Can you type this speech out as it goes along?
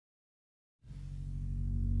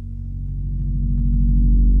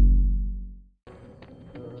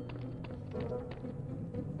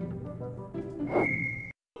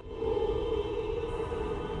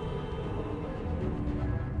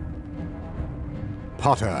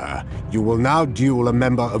Potter, you will now duel a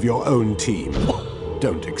member of your own team.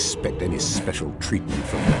 Don't expect any special treatment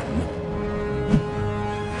from them.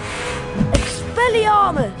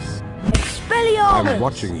 Expelliarmus! Expelliarmus! I'm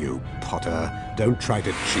watching you, Potter. Don't try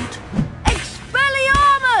to cheat.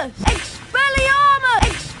 Expelliarmus! Expelliarmus!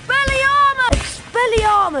 Expelliarmus!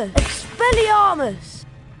 Expelliarmus! Expelliarmus!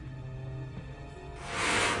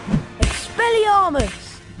 Expelliarmus!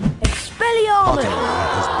 Expelliarmus! Potter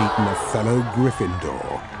has beaten a fellow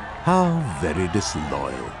Gryffindor. How very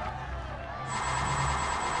disloyal.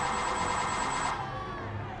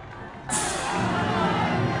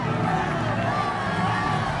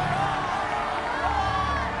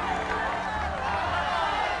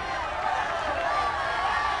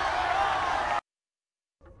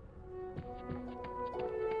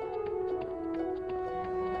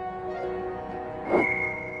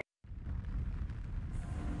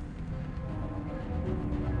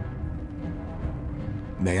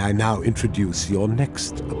 May I now introduce your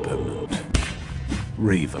next opponent,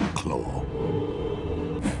 Ravenclaw.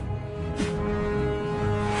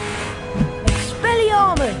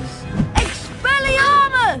 Expelliarmus!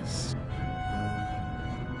 Expelliarmus!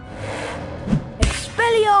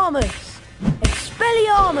 Expelliarmus!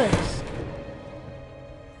 Expelliarmus!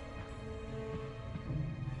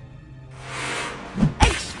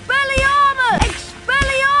 Expelliarmus!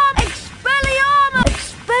 Expelliarmus! Expelliarmus!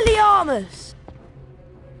 Expelliarmus!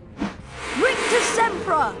 Rictus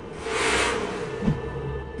Sempra!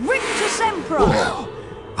 Rictus Sempra! Oh,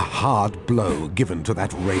 a hard blow given to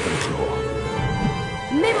that Ravenclaw.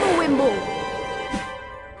 Mimblewimble!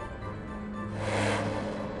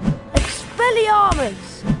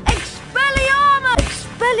 Expelliarmus! Expelliarmus!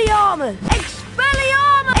 Expelliarmus!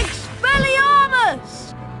 Expelliarmus!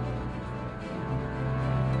 Expelliarmus!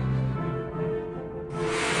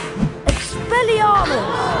 Expelliarmus!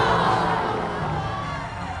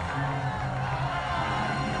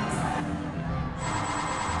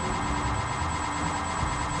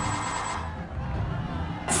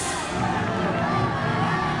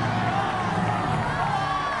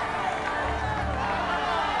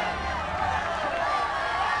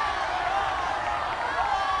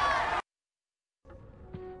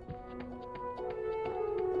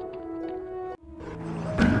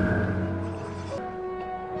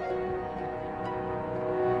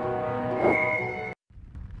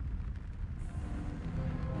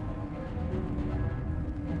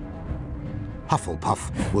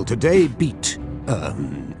 Hufflepuff will today beat,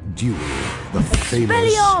 duel the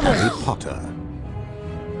famous Expelliarmus! Harry Potter.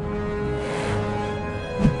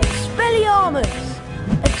 Expelliarmus!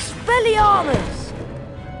 Expelliarmus!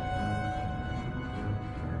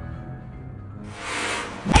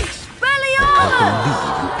 I Expelliarmus!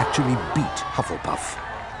 believe you actually beat Hufflepuff.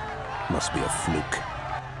 Must be a fluke.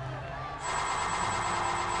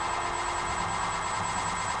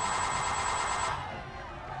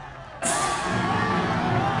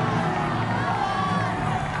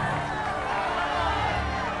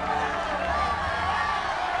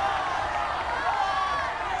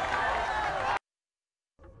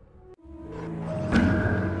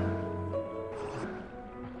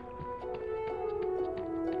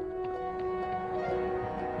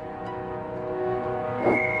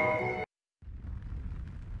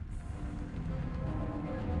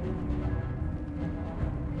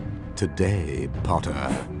 Today,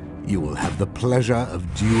 Potter, you will have the pleasure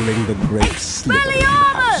of dueling the great Slytherin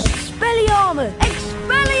house. Expelliarmus!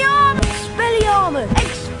 Expelliarmus! Expelliarmus!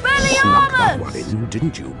 Snuck that Expelliarmus! one in,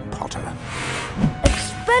 didn't you, Potter?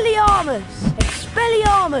 Expelliarmus!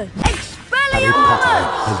 Expelliarmus! Harry Potter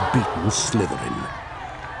Expelliarmus! has beaten Slytherin.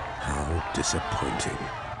 How disappointing.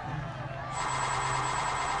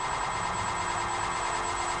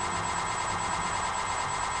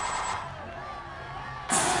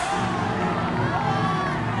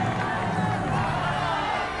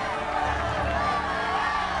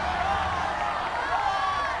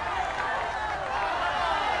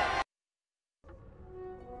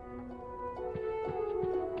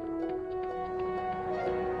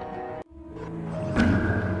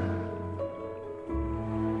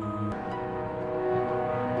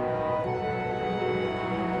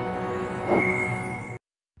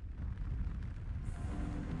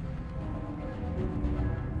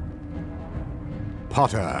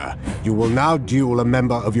 Potter, you will now duel a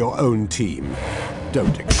member of your own team.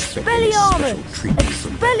 Don't expect any special treatment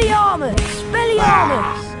from them. Expelliarmus!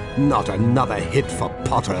 Expelliarmus! Not another hit for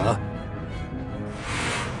Potter.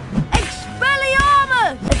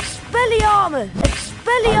 Expelliarmus! Expelliarmus!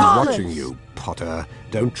 Expelliarmus! I'm watching you, Potter.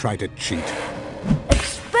 Don't try to cheat.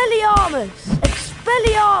 Expelliarmus!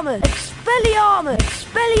 Expelliarmus! Expelliarmus!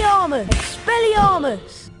 Expelliarmus!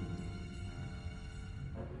 Expelliarmus!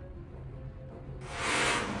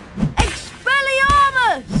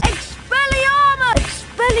 Expelliarmus! Expelliarmus!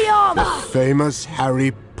 Expelliarmus! Famous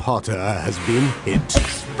Harry Potter has been hit.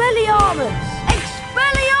 Expelliarmus!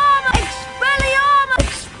 Expelliarmus! Expelliarmus!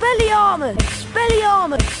 Expelliarmus!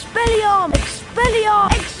 Expelliarmus! Expelliarmus!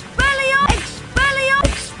 Expelliarmus!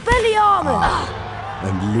 Expelliarmus! Expelliarmus!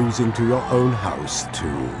 And losing to your own house, too.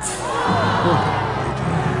 What a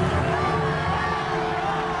pity.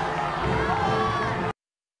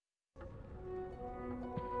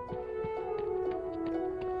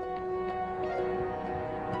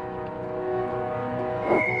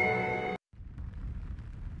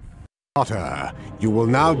 Potter, you will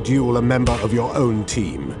now duel a member of your own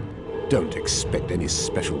team. Don't expect any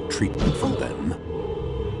special treatment from them.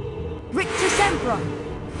 Rictus Emperor!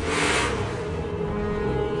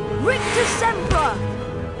 Rictus Emperor!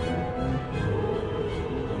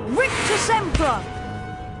 Rictus Emperor!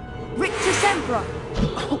 Rictus Emperor!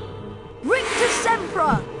 Rictus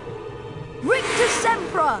Emperor! Rictus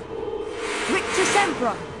Emperor! Rictus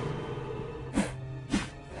Emperor!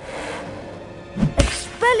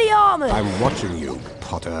 Expelliarmus! I'm watching you,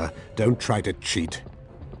 Potter. Don't try to cheat.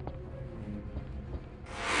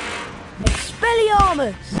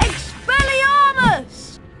 Expelliarmus!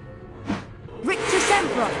 Expelliarmus! Rictus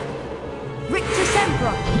Emperor! Rictus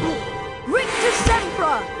Emperor! Rictus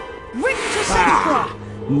Emperor! Rictus Emperor!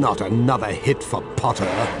 Not another hit for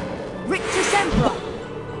Potter. Rictus Emperor!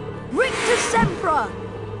 Rictus Emperor!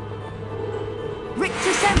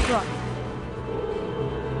 Rictus Emperor!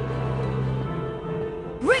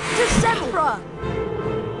 Rictus Emperor!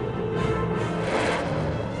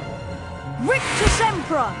 Rictus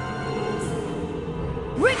Emperor!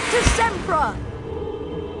 Rictus Emperor!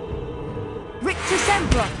 Rictus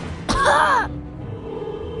Emperor!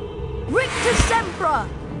 Rictus Emperor!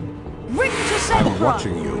 Rictus Emperor! I'm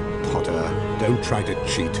watching you, Potter. Don't try to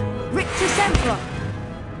cheat. Rictus Emperor!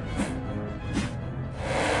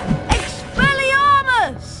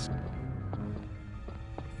 Expelliarmus!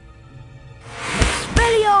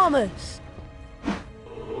 Expelliarmus!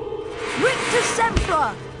 Rictus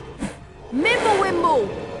Emperor! Mimblewimble!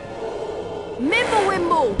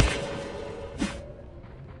 Mimblewimble!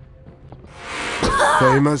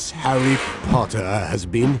 Famous Harry Potter has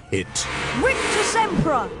been hit. Rictus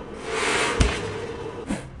Emperor!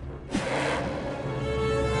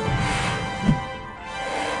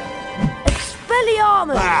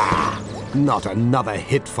 Expelliarmus! Not another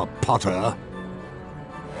hit for Potter.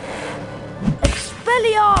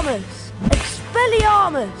 Expelliarmus!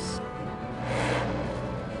 Expelliarmus!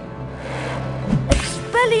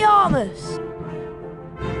 Expelliarmus!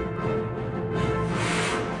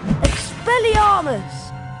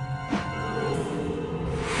 Expelliarmus!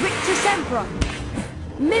 Rictus Emperor!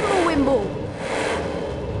 Mimblewimble!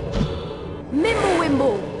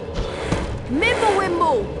 Mimblewimble!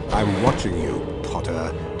 Mimblewimble! I'm watching you,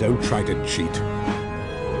 Potter. Don't try to cheat.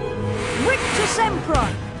 Rictus Emperor!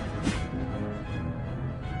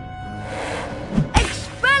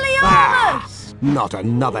 Expelliarmus! Not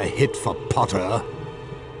another hit for Potter.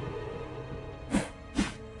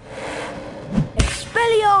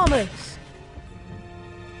 Expelliarmus!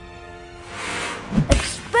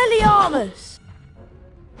 Expelliarmus!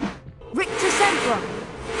 Rictus Emperor!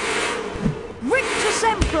 Rictus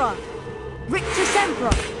Emperor! Rictus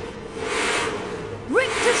Emperor!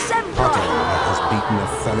 Rictus Emperor! Potter has beaten a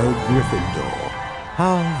fellow Gryffindor.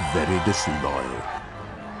 How very disloyal.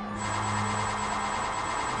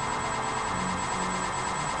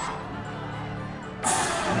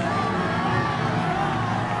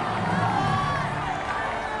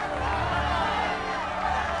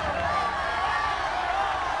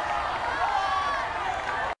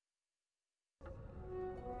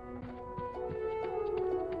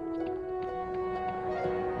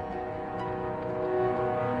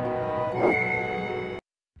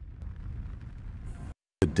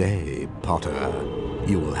 Today, Potter,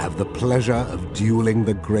 you will have the pleasure of dueling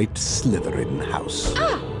the great Slytherin house.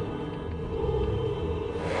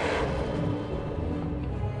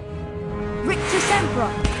 Rictus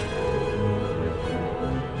Emperor!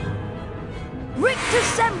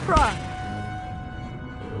 Rictus Emperor!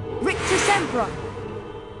 Rictus Emperor!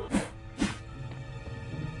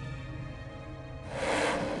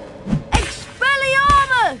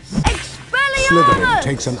 Expelliarmus! Expelliarmus! Slytherin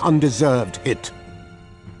takes an undeserved hit.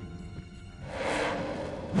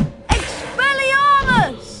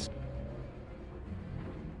 Expelliarmus!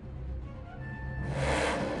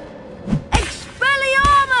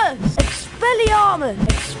 Expelliarmus! Expelliarmus!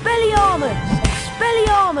 Expelliarmus!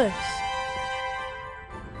 Expelliarmus!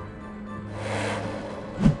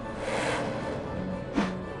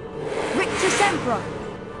 Sempra!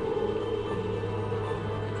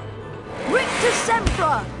 Rictus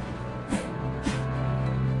Sempra!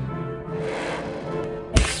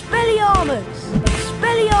 Expelliarmus!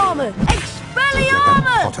 Expelliarmus!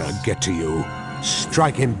 Expelliarmus! Potter get to you.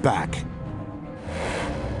 Strike him back.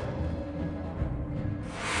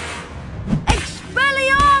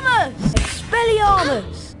 Expelliarmus!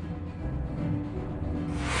 Expelliarmus!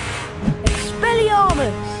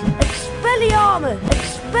 Expelliarmus! Expelliarmus!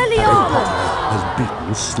 Expelliarmus! Potter has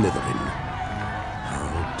beaten Slytherin.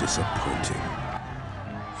 How disappointing.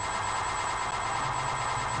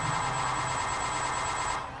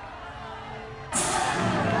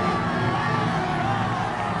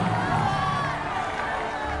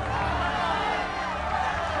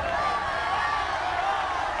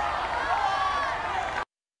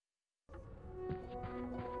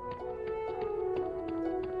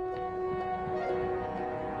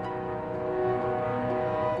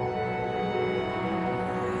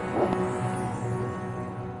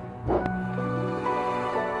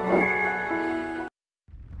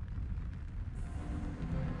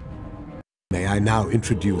 May I now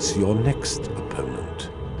introduce your next opponent,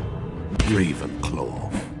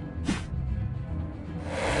 Ravenclaw.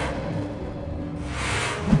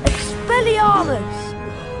 Expelliarmus!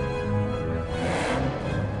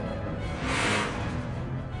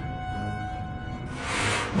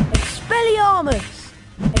 Expelliarmus!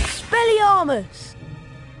 Expelliarmus!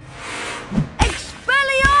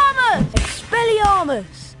 Expelliarmus!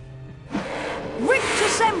 Expelliarmus!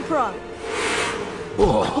 Rictus Sempra!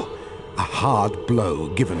 Oh, a hard blow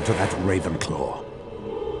given to that Ravenclaw.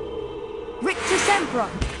 Rictus Sempra!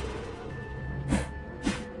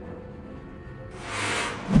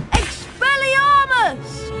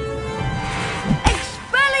 Expelliarmus!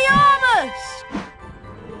 Expelliarmus!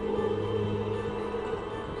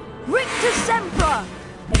 Rictus Sempra!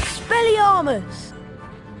 Expelliarmus!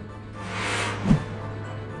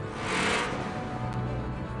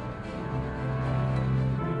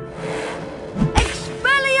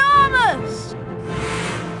 Expelliarmus!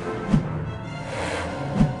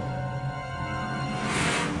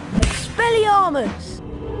 Expelliarmus!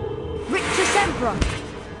 Rictus Sempra!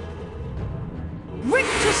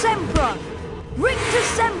 Rictus Sempra! Rictus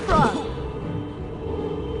Sempra!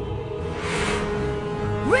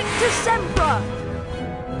 Rictus Sempra!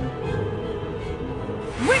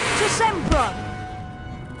 Rictus Sempra!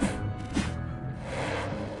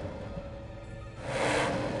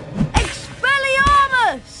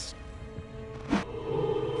 Expelliarmus!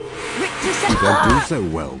 Rictus You don't do Sempra! so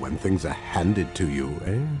well when things are handed to you,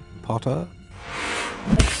 eh, Potter?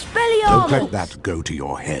 Expelliarmus! Don't let that go to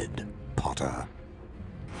your head, Potter.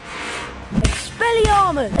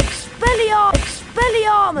 Expelliarmus! Expelliarmus!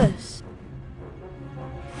 Expelliarmus!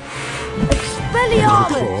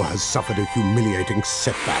 Ravenclaw has suffered a humiliating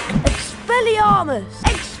setback. Expelliarmus!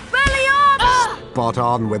 Expelliarmus! Spot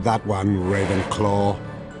on with that one, Ravenclaw.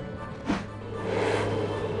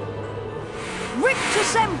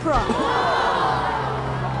 Rictus Sempra!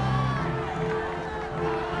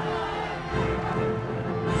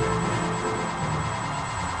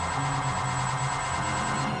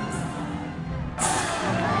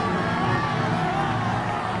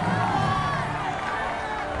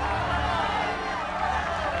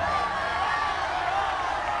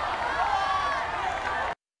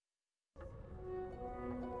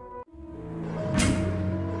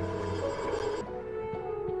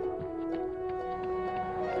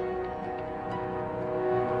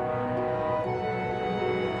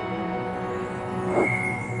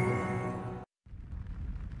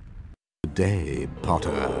 Today,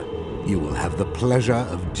 Potter, you will have the pleasure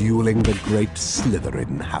of dueling the great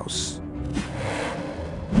Slytherin house.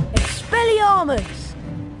 Expelliarmus!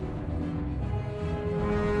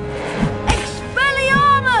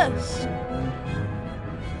 Expelliarmus!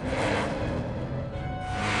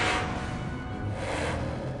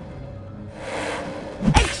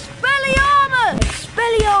 Expelliarmus!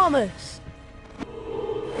 Expelliarmus!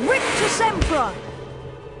 Rictus Sempra!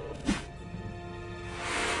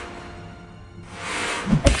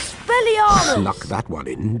 Expelliarmus! Snuck that one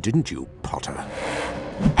in, didn't you, Potter?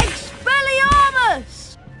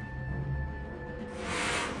 Expelliarmus!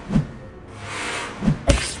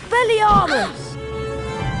 Expelliarmus!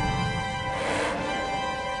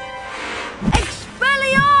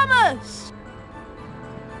 Expelliarmus!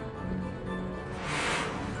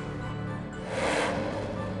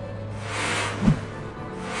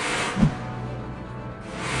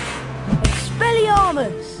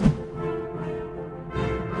 Expelliarmus!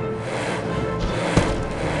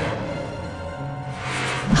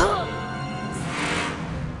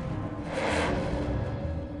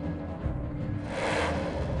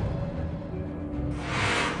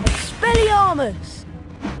 Expelliarmus!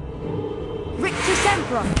 Rictus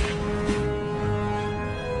Emperor!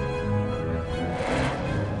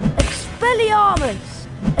 Expelliarmus!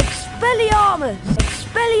 Expelliarmus!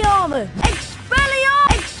 Expelliarmus!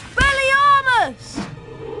 Expelliarmus!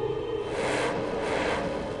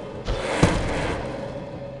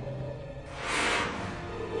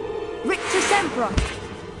 Rictus Emperor!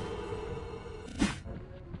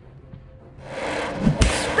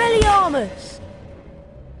 Expelliarmus!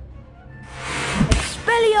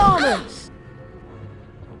 Expelliarmus!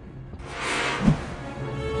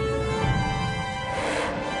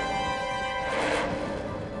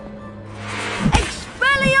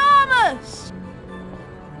 Expelliarmus!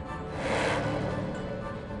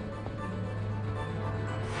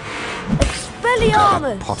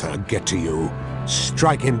 Expelliarmus! Potter get to you.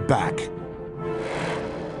 Strike him back.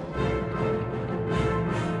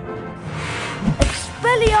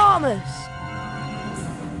 Expelliarmus!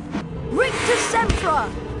 Rictus Emperor!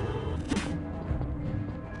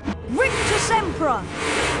 Rictus Emperor!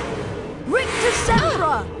 Rictus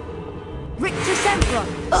Emperor! Rictus Emperor!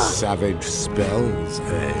 Savage spells,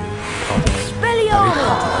 eh, Potter? Harry Expelliarmus!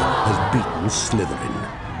 Potter has beaten Slytherin.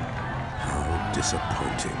 How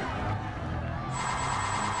disappointing.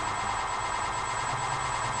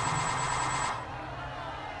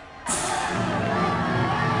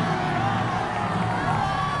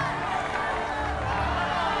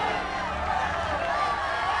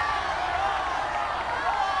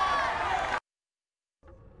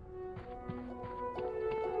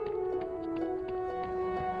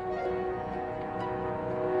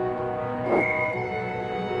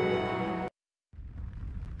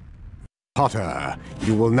 Potter,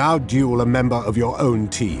 you will now duel a member of your own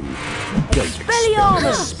team. Don't expect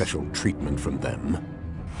any special treatment from them.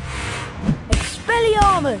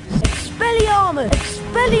 Expelliarmus! Expelliarmus!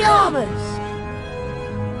 Expelliarmus!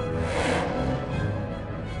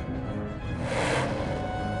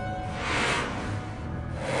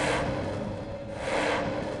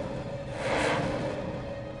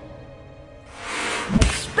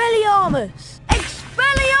 Expelliarmus!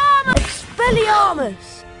 Expelliarmus!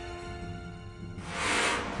 Expelliarmus!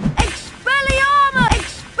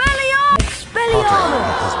 Potter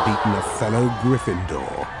has beaten a fellow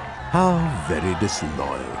Gryffindor. How very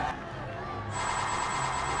disloyal.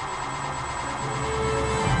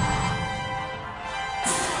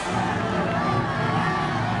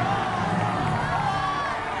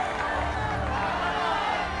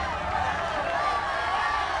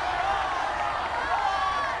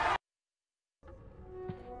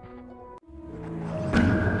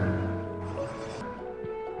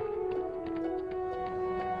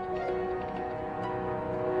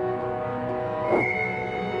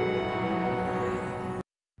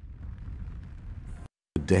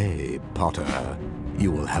 Today, Potter, you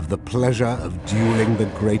will have the pleasure of dueling the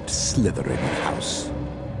great Slytherin house.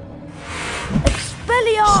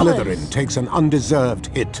 Expelliarmus! Slytherin takes an undeserved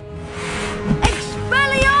hit.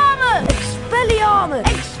 Expelliarmus! Expelliarmus!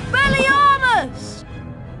 Expelliarmus!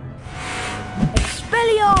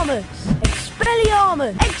 Expelliarmus!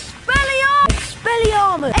 Expelliarmus!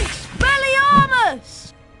 Expelliarmus! Expelliarmus!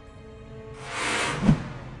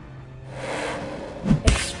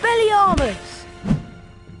 Expelliarmus!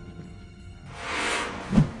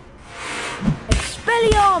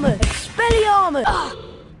 Expelliarmus! Expelliarmus! Expelliarmus!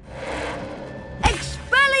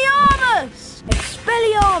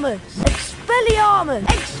 Expelliarmus! Expelliarmus!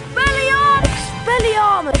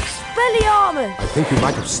 Expelliarmus! Expelliarmus! I think you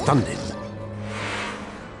might have stunned him.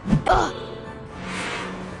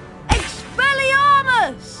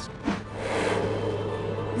 Expelliarmus!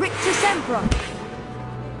 Rictus Emperor!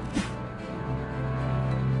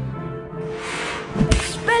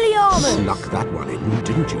 Expelliarmus! Snuck that one in,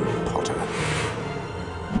 didn't you, Potter?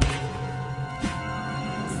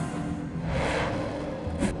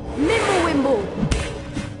 Nimblewimble!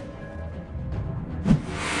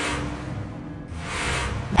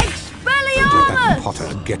 Don't let that Expelliarmus! Potter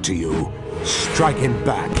get to you. Strike him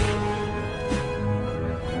back.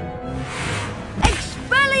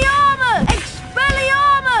 Expelliarmus!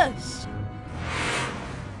 Expelliarmus!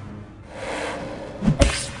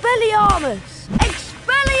 Expelliarmus!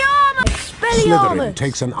 Expelliarmus! Slytherin Expelliarmus!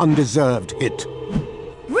 takes an undeserved hit.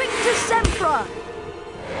 Rictus Emperor!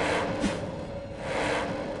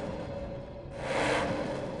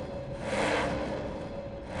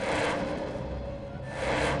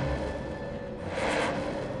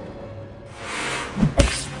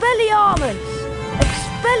 Expelliarmus!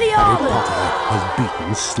 Harry Expelliarmus! Potter has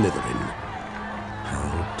beaten Slytherin.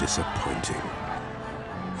 How disappointing.